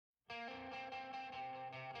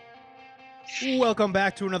Welcome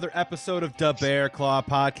back to another episode of the Bear Claw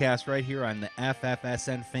Podcast right here on the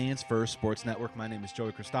FFSN Fans First Sports Network. My name is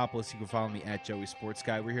Joey Christopoulos. You can follow me at Joey Sports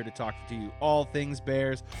Guy. We're here to talk to you all things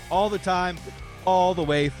Bears, all the time, all the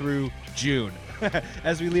way through June.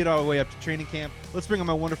 As we lead our way up to training camp, let's bring on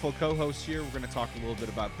my wonderful co-host here. We're going to talk a little bit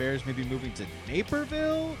about Bears, maybe moving to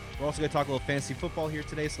Naperville. We're also going to talk a little fantasy football here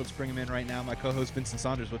today, so let's bring him in right now. My co-host, Vincent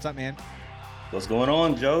Saunders. What's up, man? What's going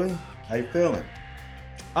on, Joey? How you feeling?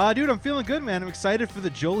 Dude, I'm feeling good, man. I'm excited for the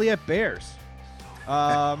Joliet Bears.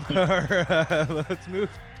 Let's move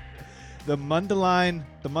the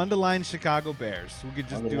Mundelein Chicago Bears. We could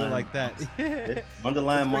just do it like that.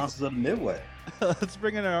 Mundelein Monsters of the Midway. Let's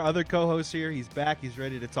bring in our other co-host here. He's back. He's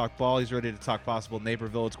ready to talk ball. He's ready to talk possible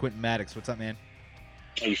Naperville. It's Quentin Maddox. What's up, man?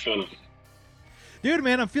 How you feeling? Dude,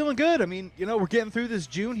 man, I'm feeling good. I mean, we're getting through this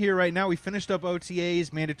June here right now. We finished up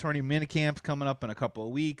OTAs, mandatory minicamps coming up in a couple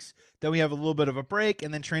of weeks. Then we have a little bit of a break,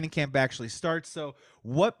 and then training camp actually starts. So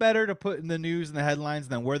what better to put in the news and the headlines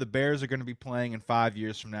than where the Bears are going to be playing in 5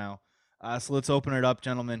 years from now? So let's open it up,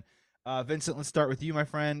 gentlemen. Vincent, let's start with you, my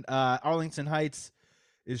friend. Arlington Heights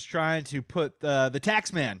is trying to put the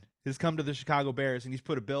tax man has come to the Chicago Bears, and he's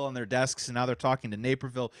put a bill on their desks, and now they're talking to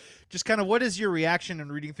Naperville. Just kind of what is your reaction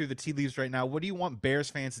in reading through the tea leaves right now? What do you want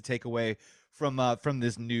Bears fans to take away from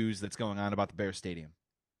this news that's going on about the Bears Stadium?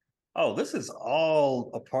 Oh, this is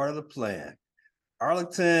all a part of the plan.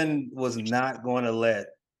 Arlington was not going to let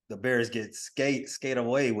the Bears get skate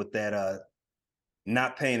away with that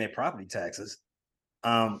not paying their property taxes.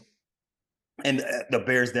 And the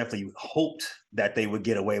Bears definitely hoped that they would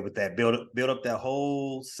get away with that. Build up that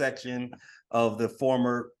whole section of the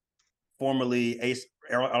formerly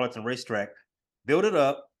Arlington Racetrack, build it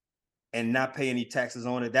up and not pay any taxes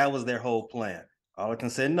on it. That was their whole plan.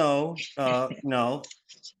 Arlington said, no,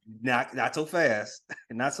 not so fast.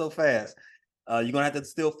 Not so fast. You're going to have to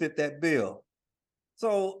still fit that bill.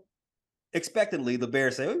 So expectantly, the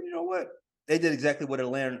Bears say, oh, you know what? They did exactly what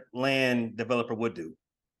a land developer would do.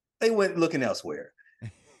 They went looking elsewhere.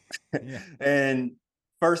 Yeah. And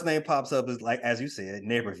first name pops up is, like, as you said,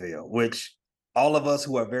 Naperville, which all of us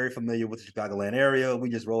who are very familiar with the Chicagoland area,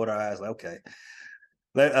 we just rolled our eyes like,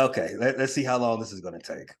 let's see how long this is going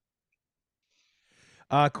to take.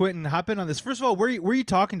 Quentin, hop in on this. First of all, where are you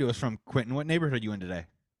talking to us from, Quentin? What neighborhood are you in today?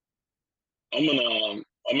 I'm in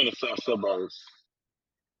the south suburbs.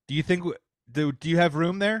 Do you think do you have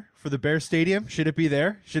room there for the Bears Stadium? Should it be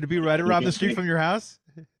there? Should it be right around the street from your house?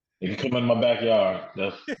 You can come in my backyard.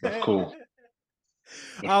 That's cool.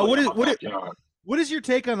 What is your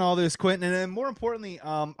take on all this, Quentin? And then more importantly,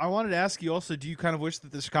 I wanted to ask you also, do you kind of wish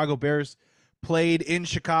that the Chicago Bears played in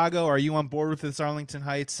Chicago? Are you on board with this Arlington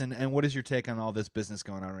Heights? And what is your take on all this business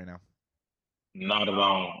going on right now? Not at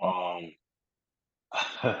all.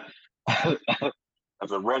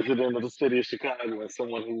 As a resident of the city of Chicago and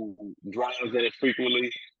someone who drives in it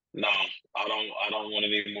frequently, no, I don't want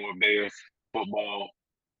any more Bears football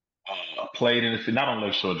played in the city. Not on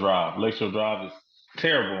Lakeshore Drive. Lakeshore Drive is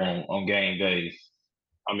terrible on game days.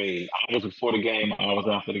 I mean, hours before the game, hours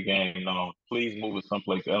after the game. No, please move it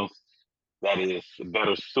someplace else that is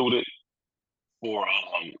better suited for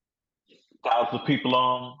thousands of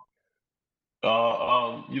people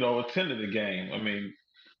attending the game. I mean,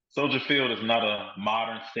 Soldier Field is not a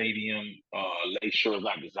modern stadium. Lakeshore is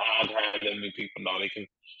not designed to have that many people. No, they can.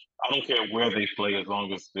 I don't care where they play as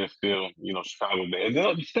long as they're still, Chicago Bears.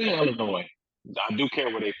 They'll stay in Illinois. I do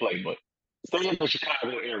care where they play, but stay in the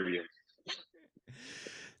Chicago area.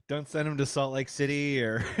 Don't send them to Salt Lake City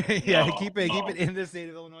or keep it in the state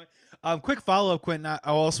of Illinois. Quick follow-up, Quentin. I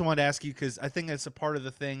also wanted to ask you, because I think that's a part of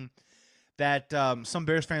the thing that some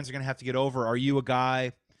Bears fans are going to have to get over. Are you a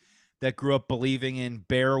guy that grew up believing in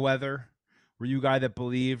bear weather? Were you a guy that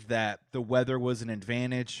believed that the weather was an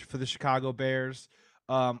advantage for the Chicago Bears?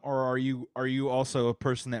 Or are you also a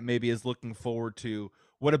person that maybe is looking forward to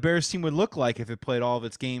what a Bears team would look like if it played all of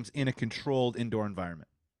its games in a controlled indoor environment?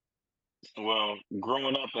 Well,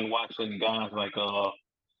 growing up and watching guys like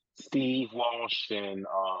Steve Walsh and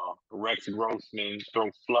Rex Grossman throw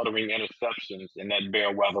fluttering interceptions in that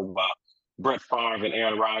bear weather while Brett Favre and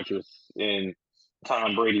Aaron Rodgers and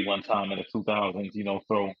Tom Brady one time in the 2000s,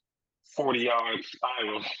 throw 40-yard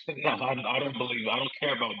spirals. No, I don't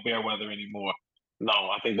care about bear weather anymore. No,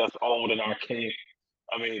 I think that's old and archaic.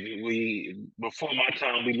 I mean, before my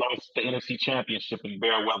time, we lost the NFC Championship in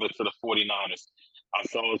bear weather to the 49ers. I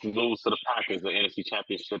saw us lose to the Packers, the NFC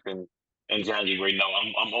Championship in January. No,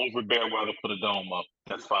 I'm over bear weather. Put a dome up.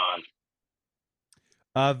 That's fine.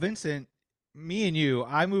 Vincent, me and you,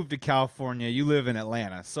 I moved to California. You live in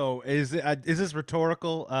Atlanta. So is this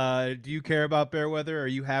rhetorical? Do you care about bear weather? Or are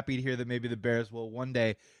you happy to hear that maybe the Bears will one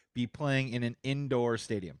day be playing in an indoor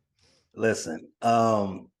stadium? Listen,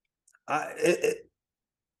 I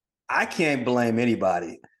can't blame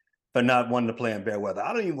anybody for not wanting to play in bear weather.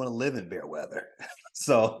 I don't even want to live in bear weather.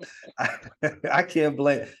 So I can't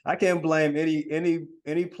blame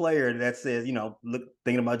any player that says, look,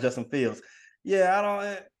 thinking about Justin Fields. Yeah, I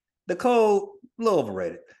don't. The cold, a little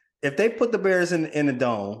overrated. If they put the Bears in the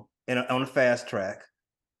dome on a fast track,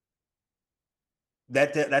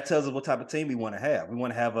 that tells us what type of team we want to have. We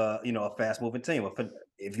want to have a fast moving team.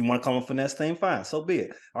 If you want to call them a finesse team, fine, so be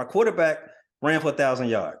it. Our quarterback ran for 1,000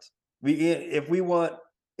 yards. If we want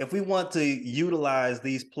to utilize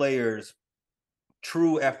these players'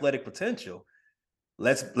 true athletic potential,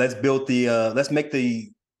 let's build let's make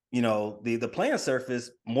the playing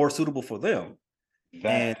surface more suitable for them.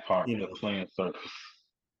 That part, the playing surface.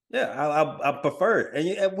 Yeah, I prefer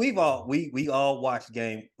it. And we all watched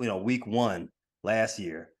game, week 1 last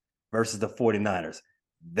year versus the 49ers.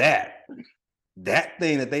 That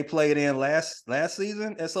thing that they played in last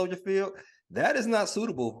season at Soldier Field, that is not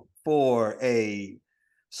suitable for a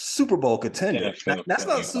Super Bowl contender. That's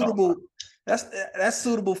not suitable. That's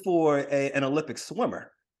suitable for an Olympic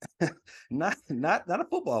swimmer, not a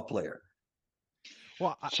football player.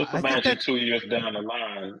 Well, just imagine 2 years down the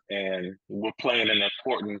line, and we're playing an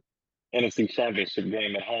important NFC Championship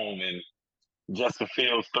game at home, and Justin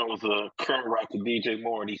Fields throws a curl route to DJ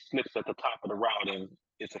Moore, and he slips at the top of the route, and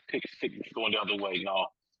it's a pick six going the other way. No,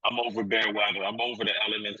 I'm over bear weather. I'm over the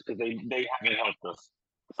elements because they haven't helped us.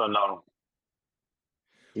 So no.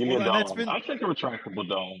 Give me a dome. I think a retractable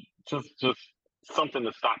dome. Just something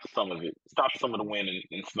to stop some of it. Stop some of the wind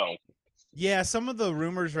and snow. Yeah, some of the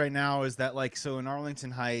rumors right now is that so in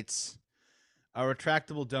Arlington Heights, a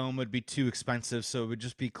retractable dome would be too expensive, so it would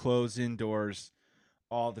just be closed indoors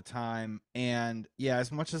all the time. And yeah,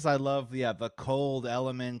 as much as I love the cold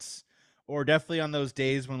elements, or definitely on those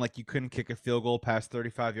days when you couldn't kick a field goal past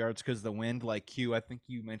 35 yards because of the wind, Q, I think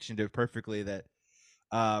you mentioned it perfectly that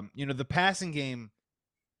the passing game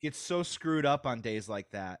gets so screwed up on days like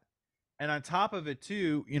that. And on top of it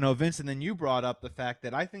too, Vincent, then you brought up the fact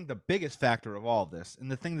that I think the biggest factor of all of this,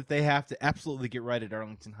 and the thing that they have to absolutely get right at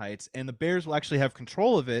Arlington Heights, and the Bears will actually have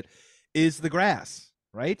control of it, is the grass,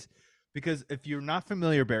 right? Because if you're not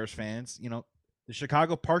familiar, Bears fans, the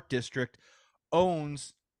Chicago Park District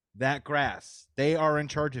owns that grass. They are in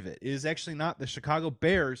charge of it. It is actually not the Chicago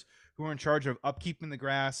Bears who are in charge of upkeeping the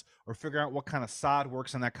grass or figuring out what kind of sod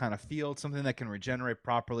works on that kind of field, something that can regenerate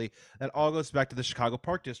properly. That all goes back to the Chicago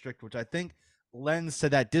Park District, which I think lends to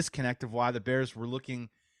that disconnect of why the Bears were looking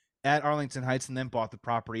at Arlington Heights and then bought the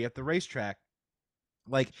property at the racetrack.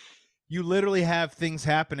 You literally have things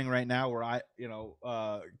happening right now where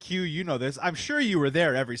Q, this. I'm sure you were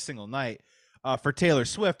there every single night for Taylor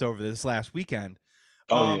Swift over this last weekend.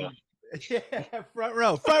 Oh, yeah, front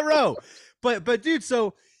row. But dude,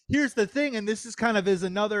 so here's the thing, and this is kind of is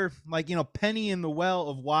another penny in the well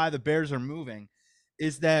of why the Bears are moving,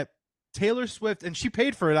 is that Taylor Swift, and she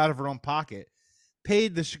paid for it out of her own pocket,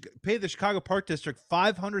 paid the Chicago Park District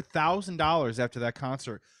 $500,000 after that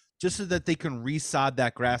concert just so that they can resod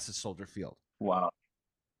that grass at Soldier Field. Wow.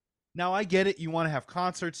 Now, I get it. You want to have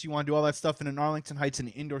concerts. You want to do all that stuff in an Arlington Heights in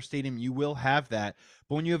an indoor stadium. You will have that.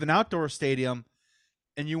 But when you have an outdoor stadium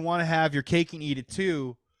and you want to have your cake and eat it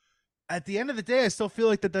too, at the end of the day, I still feel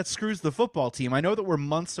like that screws the football team. I know that we're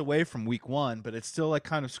months away from week 1, but it still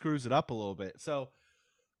kind of screws it up a little bit. So,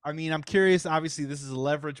 I mean, I'm curious. Obviously, this is a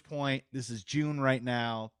leverage point. This is June right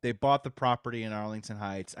now. They bought the property in Arlington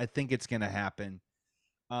Heights. I think it's going to happen.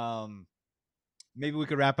 Maybe we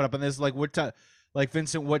could wrap it up on this.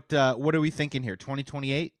 Vincent, what are we thinking here?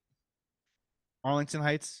 2028, Arlington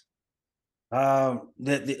Heights.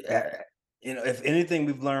 If anything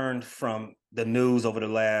we've learned from the news over the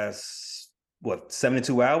last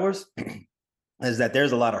 72 hours is that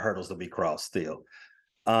there's a lot of hurdles to be crossed still.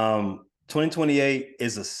 2028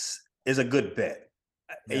 is a good bet.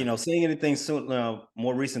 Yeah. Seeing anything soon,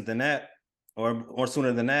 more recent than that, or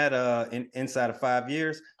sooner than that, inside of 5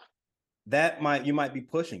 years, you might be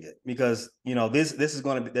pushing it because this is there's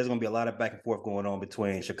going to be a lot of back and forth going on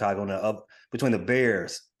between Chicago and between the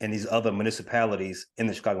Bears and these other municipalities in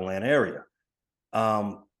the Chicagoland area.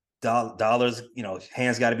 Dollars,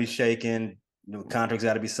 hands got to be shaken, contracts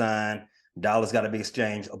got to be signed, dollars got to be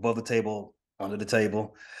exchanged above the table, under the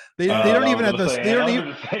table. They don't even have this. They don't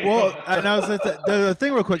even. Well, the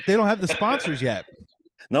thing real quick. They don't have the sponsors yet.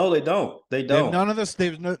 No, they don't. They don't. They have none of this.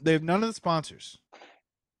 They have none of the sponsors.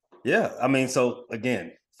 Yeah, I mean, so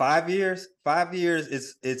again, 5 years. 5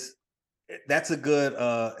 years. That's a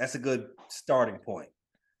good starting point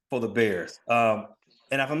for the Bears.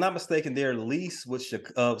 And if I'm not mistaken, their lease with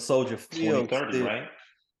Soldier Field, 2030, right?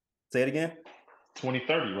 Say it again.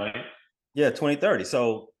 2030, right? Yeah, 2030.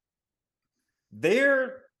 So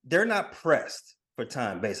they're not pressed for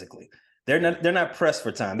time. Basically, they're not pressed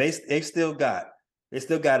for time. They still got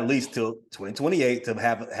at least till 2028 to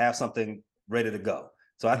have something ready to go.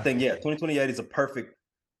 So I think 2028 is a perfect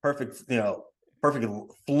perfect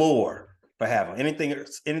floor for having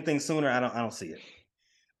anything sooner. I don't see it.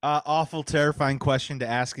 Awful, terrifying question to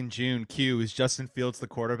ask in June. Q, is Justin Fields the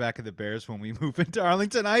quarterback of the Bears when we move into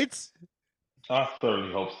Arlington Heights? I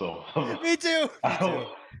certainly hope so. Me too. I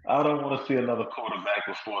don't want to see another quarterback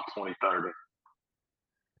before 2030.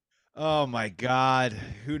 Oh my God,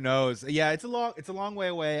 who knows? Yeah, it's a long way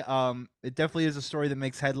away. It definitely is a story that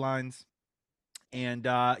makes headlines. And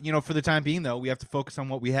for the time being, though, we have to focus on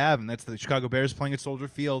what we have, and that's the Chicago Bears playing at Soldier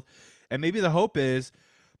Field. And maybe the hope is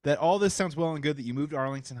that all this sounds well and good that you move to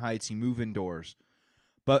Arlington Heights, you move indoors,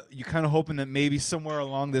 but you're kind of hoping that maybe somewhere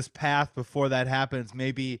along this path before that happens,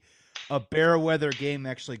 maybe a Bear weather game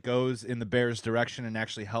actually goes in the Bears' direction and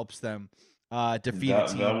actually helps them defeat a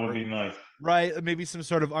team. That would be nice. Right, maybe some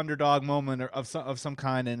sort of underdog moment of some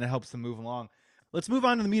kind, and it helps them move along. Let's move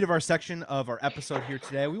on to the meat of our section of our episode here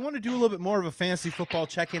today. We want to do a little bit more of a fantasy football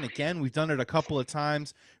check-in again. We've done it a couple of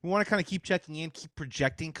times. We want to kind of keep checking in, keep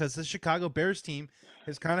projecting, because the Chicago Bears team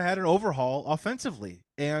has kind of had an overhaul offensively,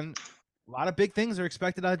 and a lot of big things are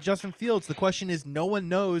expected out of Justin Fields. The question is, no one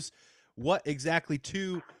knows what exactly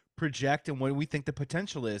to project and what we think the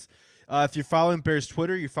potential is. If you're following Bears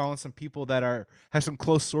Twitter, you're following some people that have some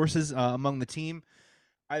close sources among the team.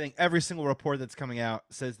 I think every single report that's coming out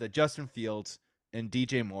says that Justin Fields and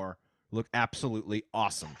DJ Moore look absolutely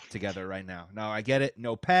awesome together right now. Now, I get it.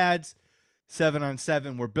 No pads,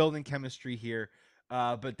 7-on-7. We're building chemistry here.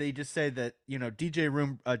 But they just say that,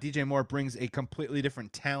 DJ Moore brings a completely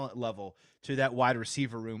different talent level to that wide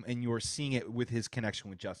receiver room, and you're seeing it with his connection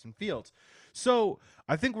with Justin Fields. So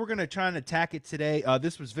I think we're going to try and attack it today.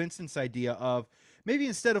 This was Vincent's idea of maybe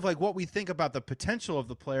instead of like what we think about the potential of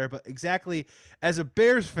the player, but exactly as a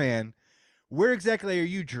Bears fan, where exactly are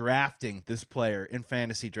you drafting this player in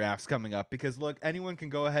fantasy drafts coming up? Because look, anyone can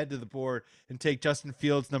go ahead to the board and take Justin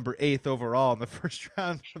Fields number 8th overall in the first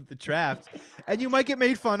round of the draft, and you might get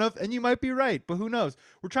made fun of, and you might be right, but who knows?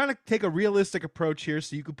 We're trying to take a realistic approach here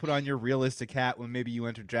so you can put on your realistic hat when maybe you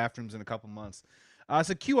enter draft rooms in a couple months.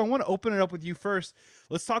 So Q, I want to open it up with you first.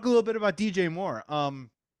 Let's talk a little bit about DJ Moore,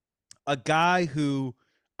 a guy who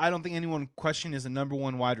I don't think anyone question is a number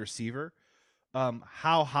 1 wide receiver.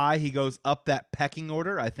 How high he goes up that pecking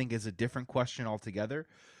order, I think, is a different question altogether.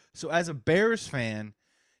 So as a Bears fan,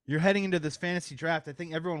 you're heading into this fantasy draft. I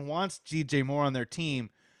think everyone wants DJ Moore on their team,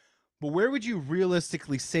 but where would you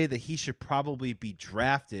realistically say that he should probably be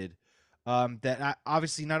drafted? That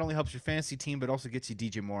obviously not only helps your fantasy team, but also gets you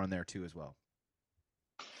DJ Moore on there too as well.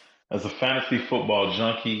 As a fantasy football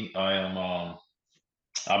junkie, I'm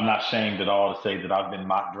not ashamed at all to say that I've been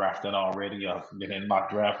mock drafting already. I've been in mock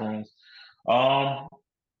draft rooms.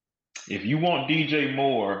 If you want DJ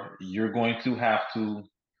Moore, you're going to have to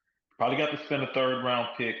probably got to spend a 3rd round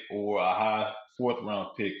pick or a high 4th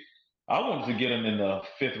round pick. I wanted to get him in the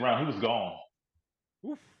 5th round. He was gone.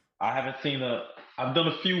 Oof. I've done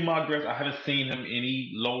a few mock drafts. I haven't seen him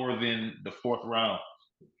any lower than the 4th round.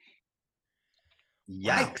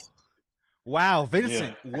 Yikes. Wow,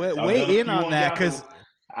 Vincent, weigh in on that, because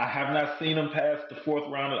I have not seen him past the 4th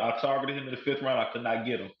round. I targeted him in the 5th round. I could not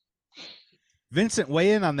get him. Vincent,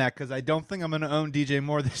 weigh in on that, because I don't think I'm going to own DJ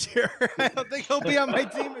Moore this year. I don't think he'll be on my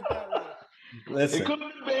team at that rate. Listen. It could be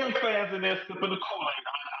Bears fans in there sipping the Kool-Aid.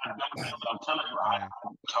 I don't know, but I'm telling you, I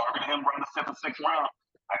targeted him right in the 5th or 6th round.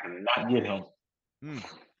 I cannot get him.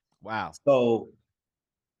 Wow. So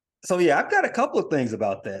yeah, I've got a couple of things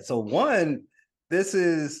about that. So one, this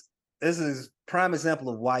is prime example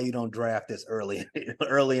of why you don't draft this early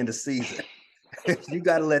in the season. you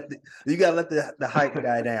gotta let the hype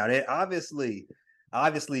die down. It obviously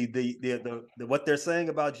the what they're saying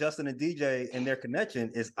about Justin and DJ and their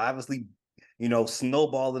connection is obviously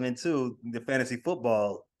snowballing into the fantasy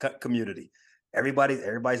football community.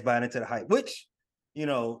 Everybody's buying into the hype, which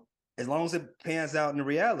as long as it pans out in the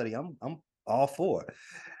reality, I'm all for it.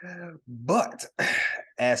 But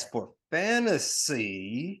as for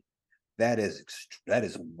fantasy, that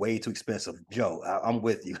is way too expensive, Joe. I'm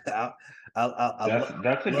with you. That's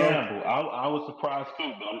a gamble. I was surprised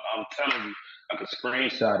too, but I'm telling you, I could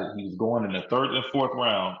screenshot it. He was going in the 3rd and 4th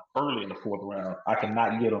round, early in the 4th round. I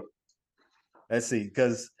cannot get him. Let's see,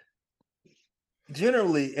 because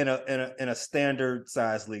generally in a standard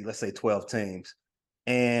size league, let's say 12 teams,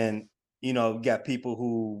 and you got people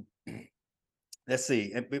who, let's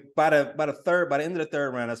see, by the end of the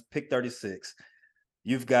 3rd round, that's pick 36.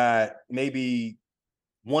 You've got maybe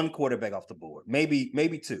one quarterback off the board, maybe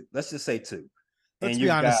two. Let's just say two. Let's And be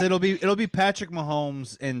you've honest. got, It'll be Patrick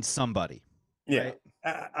Mahomes and somebody. yeah,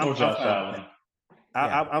 Right? I'm Josh fine with Allen. that.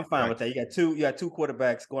 Yeah, I'm fine with correct. that. You got two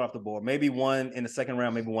quarterbacks going off the board, maybe one in the second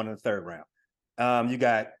round, maybe one in the third round. You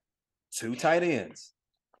got two tight ends.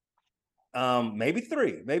 Maybe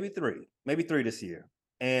three this year.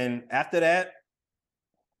 And after that,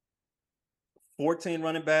 14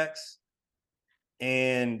 running backs,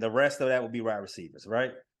 and the rest of that will be wide receivers,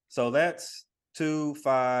 right? So that's 2,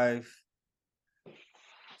 5.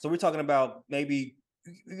 So we're talking about maybe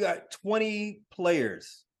you got 20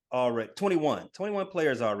 players already, 21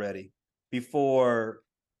 players already before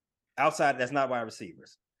outside that's not wide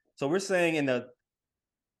receivers. So we're saying in the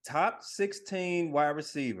top 16 wide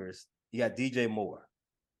receivers, you got DJ Moore.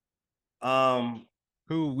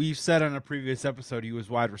 Who we've said on a previous episode, he was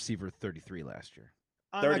wide receiver 33 last year.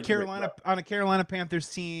 On a 33, Carolina Panthers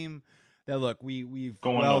team that we've we've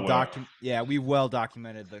Going well nowhere.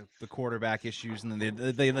 documented the quarterback issues, and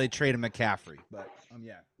then they trade him McCaffrey. But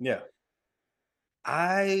yeah.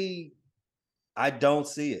 I don't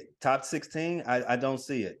see it. Top 16, I don't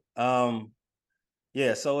see it.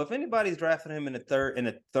 Yeah, so if anybody's drafting him in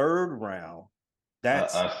the third round,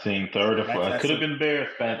 that's I seen third or fourth. It that's could have been Bears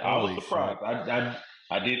fans. I Holy was surprised.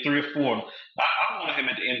 I did 3 or 4. I wanted him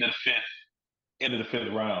at the end of the fifth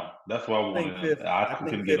round. That's why I I think wanted him. fifth. I I couldn't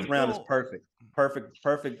think get fifth him. round is perfect. Perfect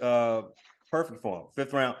for him.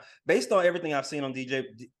 Fifth round, based on everything I've seen with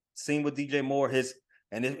DJ Moore, and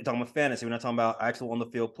this, we're talking about fantasy. We're not talking about actual on the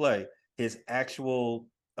field play. His actual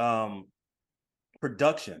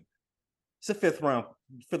production. It's a fifth round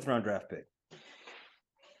draft pick.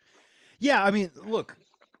 yeah. I mean, look,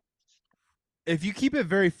 if you keep it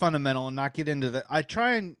very fundamental and not get into the, I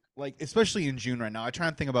try and especially in June right now, I try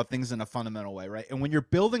and think about things in a fundamental way, right? And when you're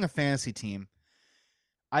building a fantasy team,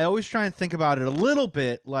 I always try and think about it a little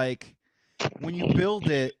bit like when you build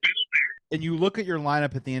it and you look at your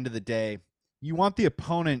lineup at the end of the day, you want the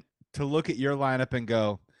opponent to look at your lineup and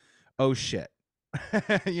go, "Oh shit."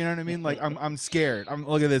 You know what I mean? Like I'm scared.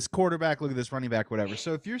 Look at this quarterback, look at this running back, whatever.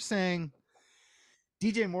 So if you're saying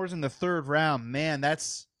DJ Moore's in the third round, man,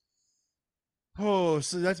 so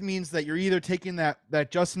that means that you're either taking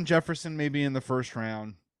that Justin Jefferson maybe in the first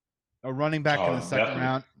round, a running back in the second Definitely.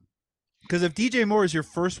 round. Because if DJ Moore is your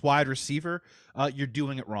first wide receiver, you're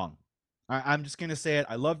doing it wrong. I'm just gonna say it.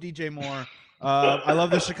 I love DJ Moore. I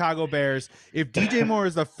love the Chicago Bears. If DJ Moore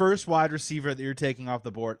is the first wide receiver that you're taking off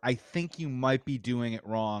the board, I think you might be doing it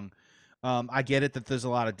wrong. I get it that there's a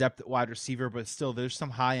lot of depth at wide receiver, but still, there's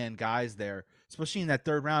some high end guys there, especially in that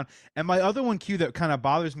third round. And my other one, Q, that kind of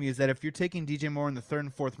bothers me is that if you're taking DJ Moore in the third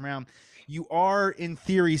and fourth round, you are in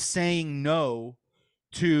theory saying no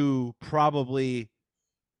to probably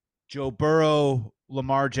Joe Burrow,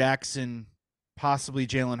 Lamar Jackson, possibly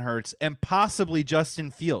Jalen Hurts, and possibly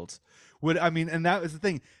Justin Fields. And that was the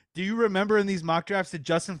thing. Do you remember in these mock drafts, did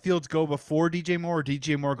Justin Fields go before DJ Moore or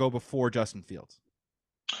DJ Moore go before Justin Fields?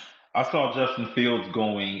 I saw Justin Fields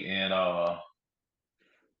going, and I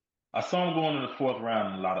saw him going in the fourth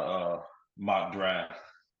round in a lot of mock drafts.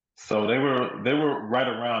 So they were right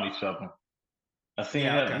around each other. I seen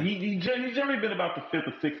him. Okay. He's generally been about the fifth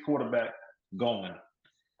or sixth quarterback going.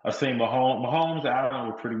 I seen Mahomes and Allen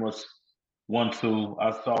were pretty much 1-2.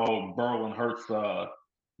 I saw Burrow and Hurts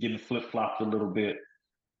getting flip flopped a little bit.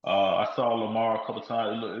 I saw Lamar a couple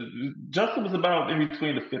times. Justin was about in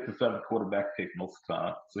between the fifth and seventh quarterback pick most of the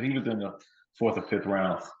time, so he was in the fourth or fifth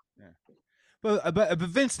rounds. Yeah. But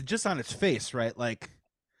Vince, just on its face, right? Like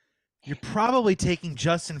you're probably taking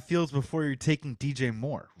Justin Fields before you're taking DJ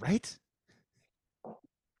Moore, right?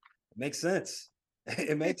 It makes sense.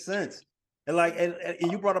 It makes sense. And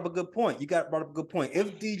you brought up a good point. Brought up a good point.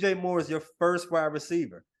 If DJ Moore is your first wide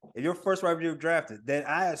receiver, if your first wide receiver drafted, then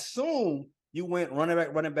I assume you went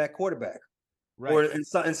running back, quarterback, Right. or in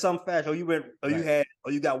some fashion, or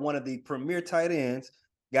you got one of the premier tight ends,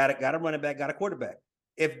 got a running back, got a quarterback.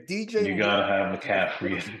 If DJ, you gotta have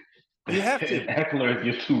McCaffrey. You have to. Eckler is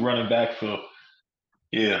your two running backs, so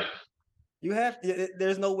yeah. You have.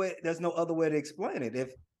 There's no way. There's no other way to explain it.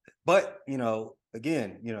 But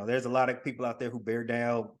again, there's a lot of people out there who bear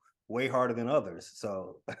down way harder than others.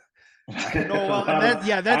 So, that's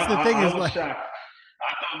the thing. I was shocked.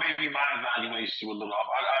 I thought maybe my evaluation was a little off.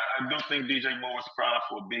 I do think DJ Moore is primed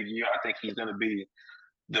for a big year. I think he's going to be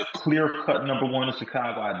the clear-cut number one in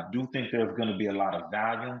Chicago. I do think there's going to be a lot of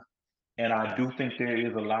value, and I do think there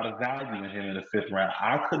is a lot of value in him in the fifth round.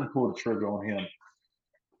 I couldn't pull the trigger on him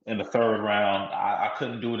in the third round. I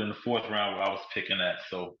couldn't do it in the fourth round where I was picking at.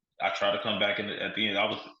 So I tried to come back at the end. I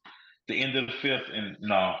was the end of the fifth, and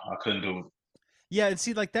no, I couldn't do it. Yeah, and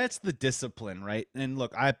see, like that's the discipline, right? And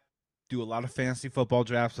look, I do a lot of fantasy football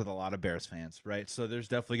drafts with a lot of Bears fans, right? So there's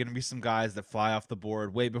definitely going to be some guys that fly off the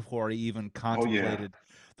board way before I even Oh yeah. contemplated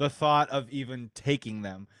the thought of even taking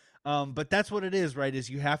them. But that's what it is, right? Is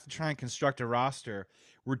you have to try and construct a roster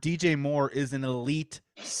where DJ Moore is an elite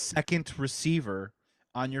second receiver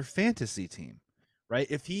on your fantasy team, right?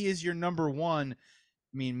 If he is your number one,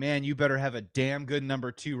 I mean, man, you better have a damn good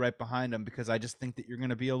number two right behind him, because I just think that you're going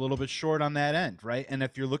to be a little bit short on that end, right? And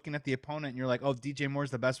if you're looking at the opponent and you're like, oh, DJ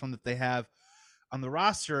Moore's the best one that they have on the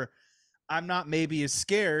roster, I'm not maybe as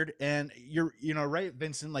scared. And you're, right,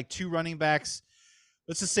 Vincent, like two running backs.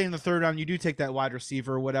 Let's just say in the third round, you do take that wide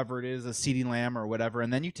receiver, whatever it is, a CeeDee Lamb or whatever,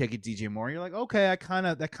 and then you take a DJ Moore. You're like, okay, that kind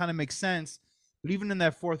of makes sense. But even in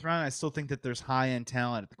that fourth round, I still think that there's high end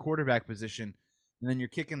talent at the quarterback position. And then you're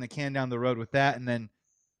kicking the can down the road with that, and then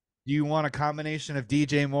do you want a combination of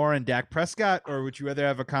DJ Moore and Dak Prescott, or would you rather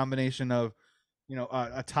have a combination of,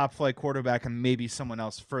 a top flight quarterback and maybe someone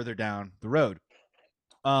else further down the road?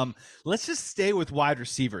 Let's just stay with wide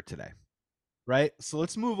receiver today, right? So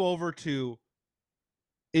let's move over to,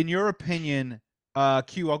 in your opinion,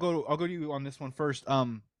 Q. I'll go to you on this one first.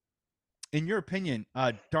 In your opinion,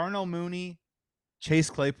 Darnell Mooney,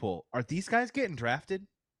 Chase Claypool, are these guys getting drafted?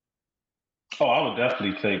 Oh, I would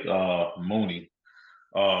definitely take Mooney.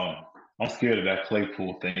 I'm scared of that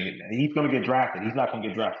Claypool thing. He's going to get drafted. He's not going to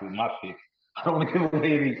get drafted with my pick. I don't want to give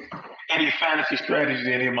away any fantasy strategy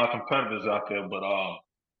to any of my competitors out there, but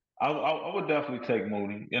I would definitely take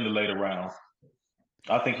Mooney in the later rounds.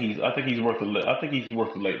 I think he's worth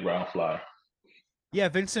the late round fly. Yeah,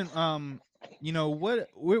 Vincent. Where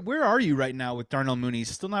are you right now with Darnell Mooney?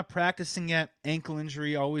 He's still not practicing yet. Ankle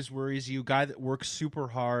injury always worries you. Guy that works super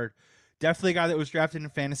hard. Definitely a guy that was drafted in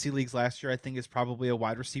fantasy leagues last year. I think is probably a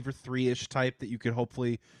wide receiver 3-ish type that you could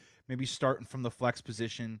hopefully maybe start from the flex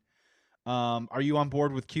position. Are you on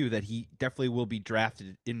board with Q that he definitely will be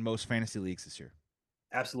drafted in most fantasy leagues this year?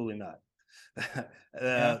 Absolutely not.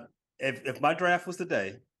 Yeah. If my draft was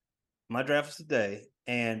today,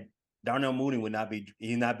 and Darnell Mooney would not be,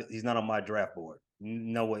 he's not on my draft board.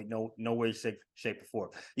 No way, no way, shape or form.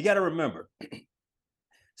 You got to remember.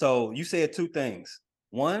 So you said two things.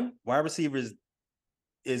 One, wide receiver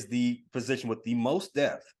is the position with the most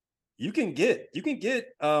depth. You can get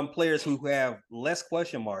players who have less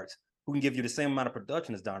question marks who can give you the same amount of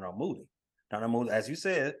production as Darnell Mooney. Darnell Mooney, as you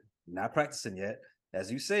said, not practicing yet.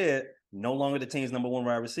 As you said, no longer the team's number one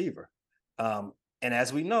wide receiver. And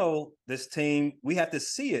as we know, this team, we have to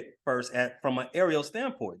see it first from an aerial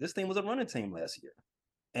standpoint. This team was a running team last year,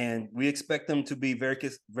 and we expect them to be very,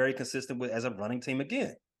 very consistent as a running team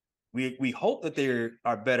again. We hope that they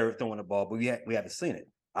are better at throwing the ball, but we haven't seen it.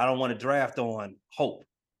 I don't want to draft on hope.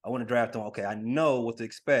 I want to draft on, okay, I know what to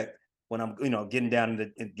expect when I'm, getting down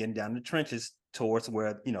in the trenches towards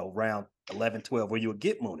where, round 11, 12, where you would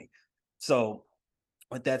get Mooney. So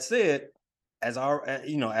with that said, as I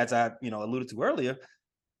alluded to earlier,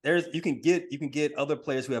 you can get other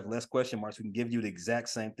players who have less question marks who can give you the exact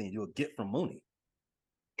same thing you'll get from Mooney.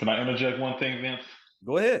 Can I interject one thing, Vince?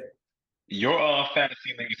 Go ahead. Your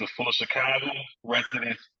fantasy leagues are full of Chicago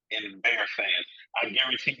residents and Bear fans. I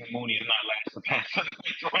guarantee you Mooney is not lasting past the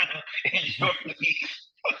round in your league.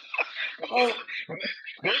 Oh,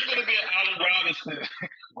 there's going to be an Allen Robinson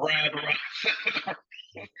grab around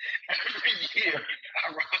every year.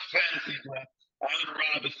 I run fantasy draft. Allen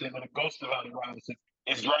Robinson, or the ghost of Allen Robinson,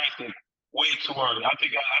 is drafted way too early. I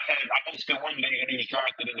think I hosted one league and he was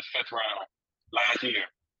drafted in the 5th round last year.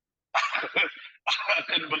 I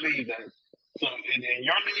couldn't believe that. So in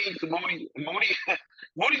your leagues,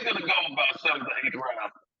 Moody's gonna go about 7th or 8th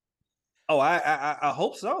round. Oh, I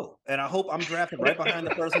hope so, and I hope I'm drafted right behind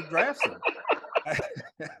the person who drafts him.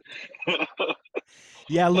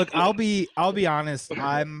 Yeah, look, I'll be honest.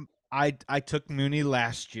 I took Mooney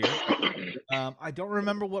last year. I don't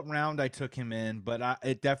remember what round I took him in, but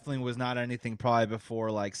it definitely was not anything probably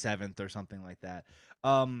before like 7th or something like that.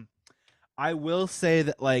 I will say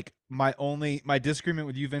that like my disagreement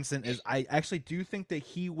with you, Vincent, is I actually do think that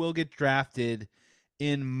he will get drafted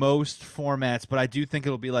in most formats, but I do think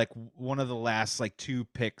it'll be like one of the last like 2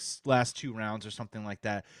 picks, last 2 rounds or something like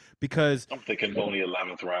that. Because I'm thinking only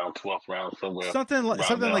 11th round, 12th round, somewhere. Something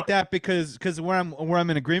like that. Because where I'm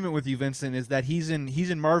in agreement with you, Vincent, is that he's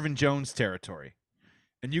in Marvin Jones territory.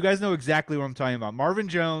 And you guys know exactly what I'm talking about. Marvin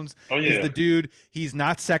Jones is the dude. He's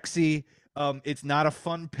not sexy. It's not a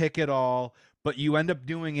fun pick at all, but you end up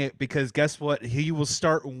doing it because guess what? He will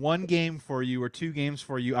start 1 game for you or 2 games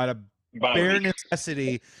for you out of bare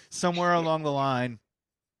necessity somewhere along the line.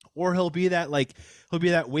 Or he'll be that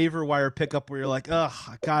waiver wire pickup where you're like, oh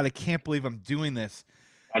God, I can't believe I'm doing this.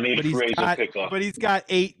 I need a free agent pickup. But he's got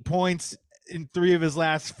 8 points in 3 of his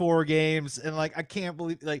last 4 games, and like I can't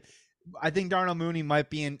believe I think Darnell Mooney might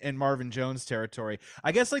be in Marvin Jones territory.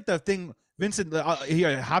 I guess like the thing, Vincent,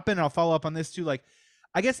 here hop in and I'll follow up on this too. Like,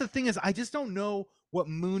 I guess the thing is I just don't know what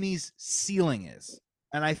Mooney's ceiling is,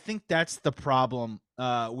 and I think that's the problem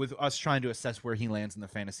with us trying to assess where he lands in the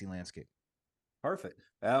fantasy landscape. Perfect.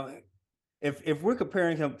 If we're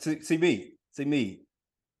comparing him to see me,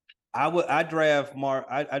 I draft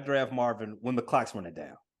Marvin when the clock's running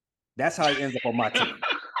down. That's how he ends up on my team.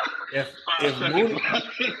 If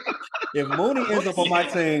Mooney ends up on my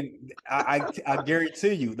team, I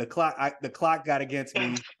guarantee you the clock got against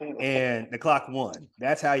me and the clock won.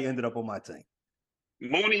 That's how he ended up on my team.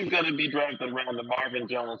 Mooney's going to be drafted around the Marvin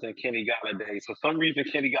Jones and Kenny Galladay. For some reason,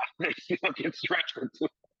 Kenny Galladay still gets drafted too.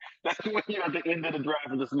 That's when you're at the end of the draft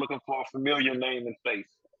and just looking for a familiar name and face.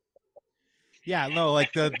 Yeah, no,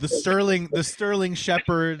 like the Sterling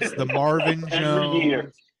Shepherds, the Marvin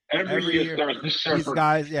Jones. Every year,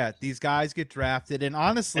 these guys get drafted, and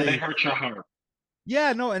honestly, and they hurt your heart.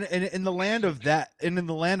 Yeah, no, and in the land of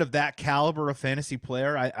that caliber of fantasy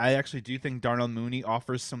player, I actually do think Darnell Mooney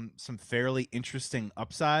offers some fairly interesting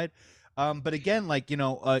upside. But again, like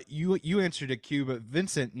you answered it, Q, but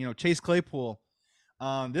Vincent, Chase Claypool,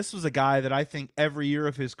 this was a guy that I think every year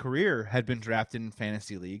of his career had been drafted in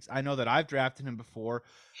fantasy leagues. I know that I've drafted him before.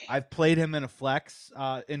 I've played him in a flex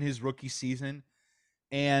in his rookie season.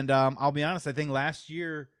 And I'll be honest, I think last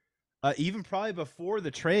year, even probably before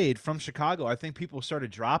the trade from Chicago, I think people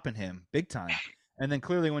started dropping him big time. And then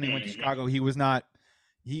clearly when he went to Chicago, he was not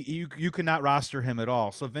 – you could not roster him at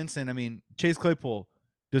all. So, Vincent, I mean, Chase Claypool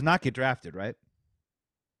does not get drafted, right?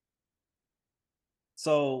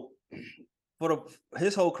 So,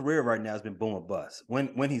 his whole career right now has been boom or bust.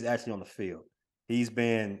 When he's actually on the field, he's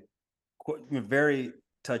been very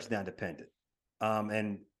touchdown dependent.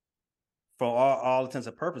 And for all intents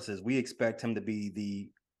and purposes, we expect him to be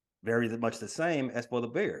very much the same as for the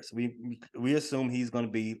Bears. We assume he's going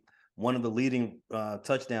to be one of the leading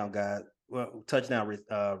touchdown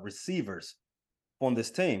receivers on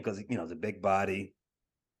this team because the big body.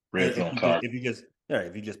 If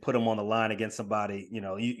you just put him on the line against somebody,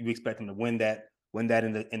 you expect him to win that in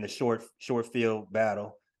the short field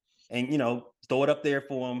battle, and throw it up there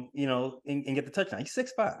for him, and get the touchdown. He's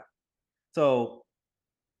 6'5", so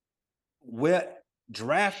we're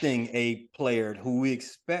drafting a player who we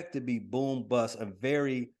expect to be boom bust and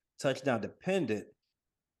very touchdown dependent.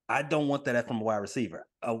 I don't want that from a wide receiver.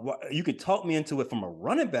 You can talk me into it from a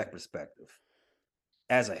running back perspective,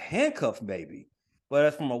 as a handcuff maybe, but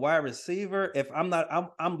as from a wide receiver, if I'm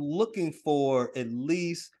looking for a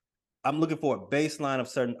baseline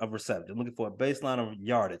of reception. I'm looking for a baseline of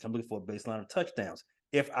yardage. I'm looking for a baseline of touchdowns.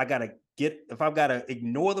 If I've got to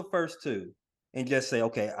ignore the first two and just say,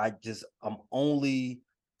 okay, I'm only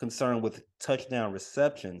concerned with touchdown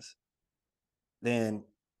receptions, then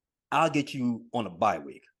I'll get you on a bye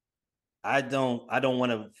week. I don't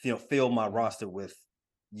want to fill my roster with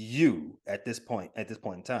you at this point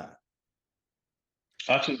in time.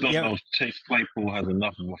 I just don't know if Chase Claypool has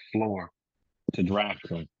enough of a floor to draft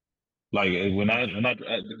him. Like when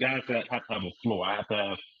the guys that have to have a floor, I have to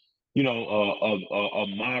have, a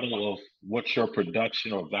model of what your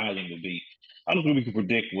production or volume will be. I don't think we can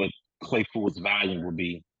predict what Claypool's volume will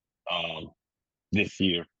be this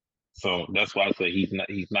year. So that's why I say he's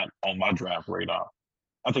not on my draft radar.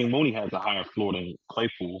 I think Mooney has a higher floor than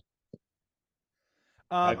Claypool.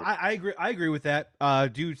 I agree with that.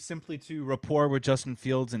 Due simply to rapport with Justin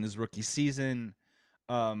Fields in his rookie season.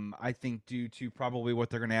 I think due to probably what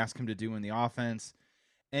they're going to ask him to do in the offense.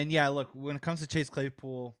 And yeah, look, when it comes to Chase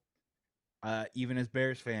Claypool, even as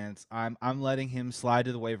Bears fans, I'm letting him slide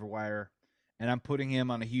to the waiver wire, and I'm putting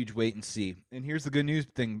him on a huge wait and see. And here's the good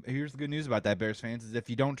news about that, Bears fans, is if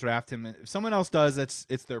you don't draft him, if someone else does, it's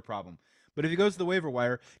their problem. But if he goes to the waiver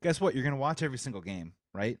wire, guess what? You're going to watch every single game,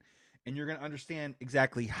 right? And you're going to understand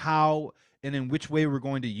exactly how and in which way we're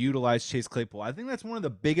going to utilize Chase Claypool. I think that's one of the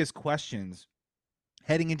biggest questions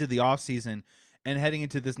heading into the offseason and heading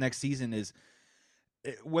into this next season is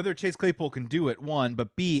whether Chase Claypool can do it, one,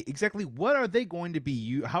 but B, exactly what are they going to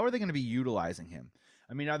be, how are they going to be utilizing him?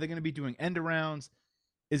 I mean, are they going to be doing end arounds?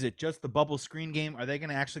 Is it just the bubble screen game? Are they going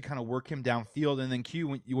to actually kind of work him downfield? And then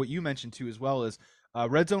Q, what you mentioned too as well is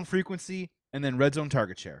red zone frequency and then red zone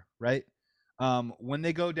target share, right? When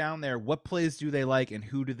they go down there, what plays do they like and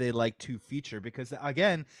who do they like to feature? Because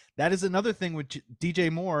again, that is another thing with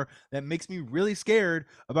DJ Moore that makes me really scared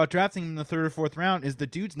about drafting him in the 3rd or 4th round is the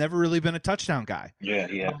dude's never really been a touchdown guy. Yeah,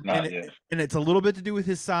 not yet. And it's a little bit to do with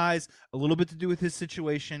his size, a little bit to do with his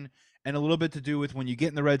situation. and a little bit to do with when you get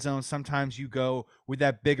in the red zone, sometimes you go with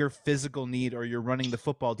that bigger physical need or you're running the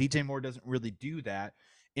football. DJ Moore doesn't really do that.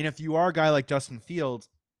 And if you are a guy like Justin Fields,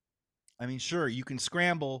 I mean, sure, you can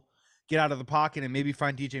scramble, get out of the pocket, and maybe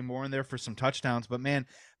find DJ Moore in there for some touchdowns. But, man,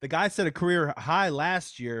 the guy set a career high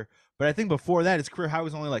last year, but I think before that his career high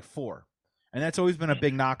was only like 4. And that's always been a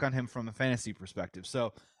big knock on him from a fantasy perspective.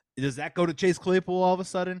 So does that go to Chase Claypool all of a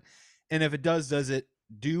sudden? And if it does it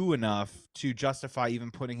do enough to justify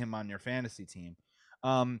even putting him on your fantasy team?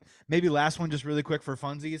 Maybe last one, just really quick for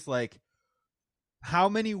funsies. Like, how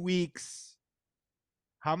many weeks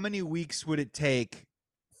would it take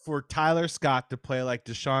for Tyler Scott to play like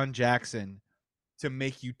Deshaun Jackson to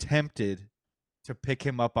make you tempted to pick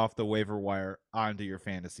him up off the waiver wire onto your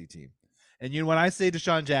fantasy team? And when I say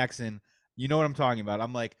Deshaun Jackson, you know what I'm talking about.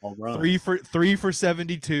 I'm like 3 for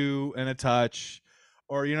 72 and a touch,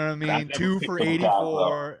 or you know what I mean, 2 for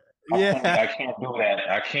 84. Yeah, I can't do that.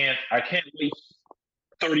 I can't wait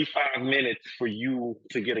 35 minutes for you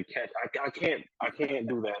to get a catch. I can't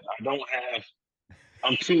do that. I don't have.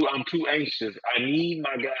 I'm too anxious. I need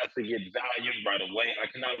my guys to get volume right away. I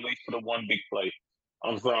cannot wait for the one big play.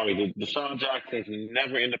 I'm sorry, the Deshaun Jacksons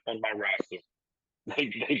never end up on my roster.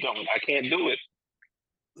 They don't. I can't do it.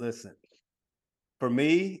 Listen, for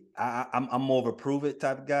me, I'm more of a prove it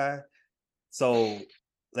type of guy. So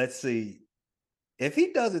let's see. If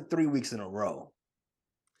he does it 3 weeks in a row,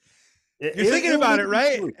 you're thinking about it,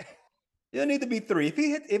 right? It'll need to be 3.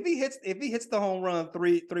 If he hits the home run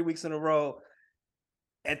 3 weeks in a row,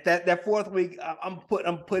 at that 4th week, I'm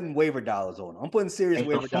putting waiver dollars on him. I'm putting serious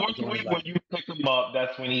waiver dollars on him. The 4th week when you pick him up,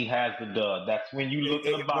 that's when he has the dud. That's when you look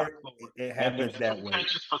in the box. It happens that way.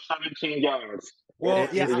 Catches for 17 yards. Well,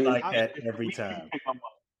 it's like that every time.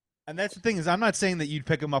 And that's the thing is, I'm not saying that you'd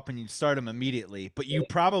pick him up and you'd start him immediately, but you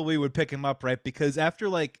probably would pick him up, right? Because after,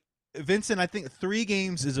 like, Vincent, I think 3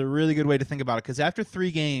 games is a really good way to think about it. Because after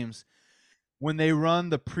 3 games, when they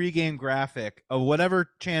run the pregame graphic of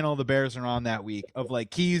whatever channel the Bears are on that week of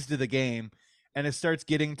like keys to the game, and it starts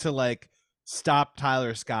getting to like stop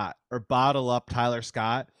Tyler Scott or bottle up Tyler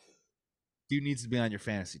Scott, dude needs to be on your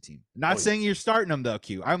fantasy team. Not saying you're starting him though,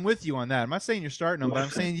 Q. I'm with you on that. I'm not saying you're starting him, but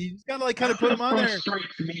I'm saying you just gotta like kind of put him on there. It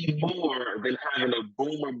frustrates me more than having a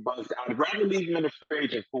boomer bust. I'd rather leave him in the free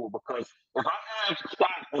agent pool, because if I have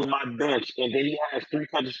Scott on my bench and then he has 3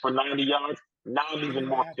 catches for 90 yards, now I'm even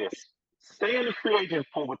more pissed. Stay in the free agent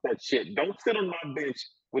pool with that shit. Don't sit on my bench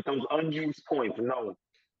with those unused points. No.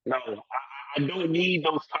 I don't need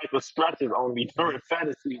those type of stretches on me during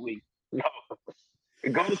fantasy week. No.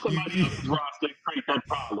 Go to somebody else's roster and create that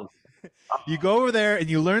problem. You go over there and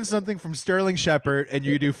you learn something from Sterling Shepard, and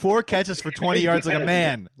you do 4 catches for 20 yards like a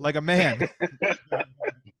man. Like a man.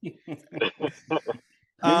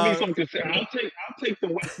 Give me something to say. I'll take the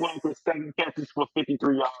Wes Welker 7 catches for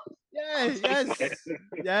 53 yards.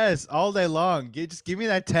 Yes, all day long. Just give me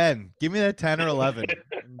that 10. Give me that 10 or 11.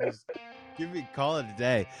 Just call it a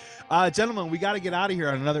day. Gentlemen, we got to get out of here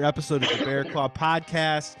on another episode of the Bear Claw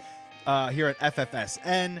podcast here at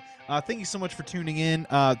FFSN. Thank you so much for tuning in.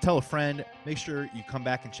 Tell a friend. Make sure you come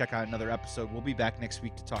back and check out another episode. We'll be back next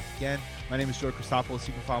week to talk again. My name is Joey Christopoulos.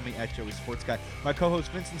 You can follow me at Joey Sports Guy. My co-hosts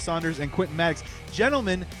Vincent Saunders and Quentin Maddox.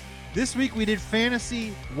 Gentlemen, this week we did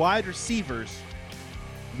fantasy wide receivers.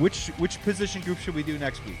 Which position group should we do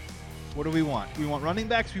next week? What do we want? We want running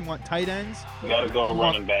backs. We want tight ends. We gotta go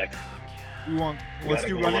running backs. Let's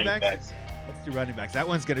do running backs. Let's do running backs. That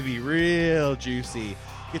one's gonna be real juicy.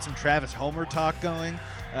 Get some Travis Homer talk going.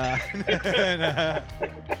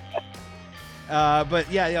 But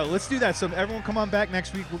yeah, let's do that. So everyone come on back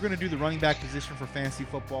next week. We're going to do the running back position for fantasy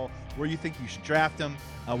football, where you think you should draft them,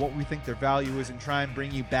 what we think their value is, and try and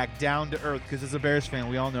bring you back down to earth. Because as a Bears fan,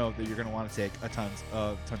 we all know that you're going to want to take tons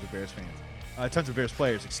of Bears fans, tons of Bears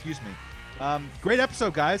players, excuse me. Great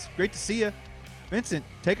episode, guys. Great to see you. Vincent,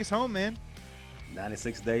 take us home, man.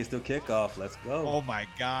 96 days till kickoff. Let's go. Oh my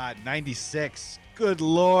God, 96. Good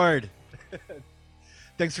Lord.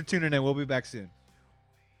 Thanks for tuning in. We'll be back soon.